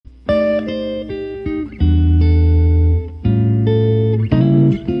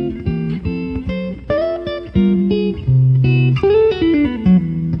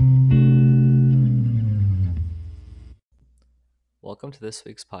this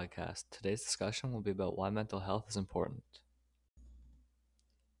week's podcast. Today's discussion will be about why mental health is important.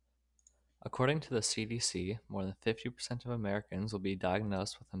 According to the CDC, more than 50% of Americans will be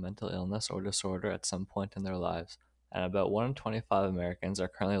diagnosed with a mental illness or disorder at some point in their lives, and about 1 in 25 Americans are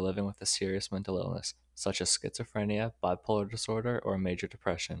currently living with a serious mental illness, such as schizophrenia, bipolar disorder, or major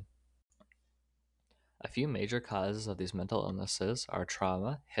depression. A few major causes of these mental illnesses are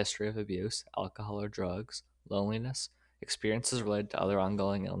trauma, history of abuse, alcohol or drugs, loneliness, experiences related to other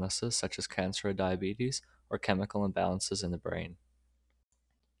ongoing illnesses such as cancer or diabetes, or chemical imbalances in the brain.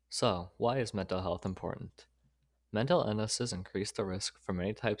 So, why is mental health important? Mental illnesses increase the risk for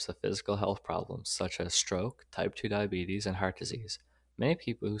many types of physical health problems such as stroke, type 2 diabetes, and heart disease. Many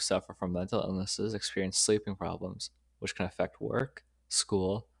people who suffer from mental illnesses experience sleeping problems, which can affect work,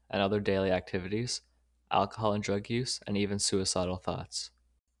 school, and other daily activities, alcohol and drug use, and even suicidal thoughts.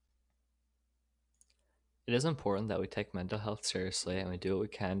 It is important that we take mental health seriously and we do what we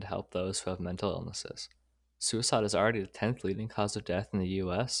can to help those who have mental illnesses. Suicide is already the 10th leading cause of death in the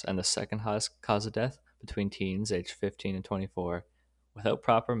US and the second highest cause of death between teens aged 15 and 24. Without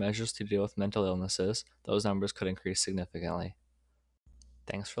proper measures to deal with mental illnesses, those numbers could increase significantly.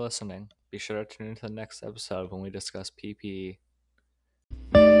 Thanks for listening. Be sure to tune into the next episode when we discuss PPE.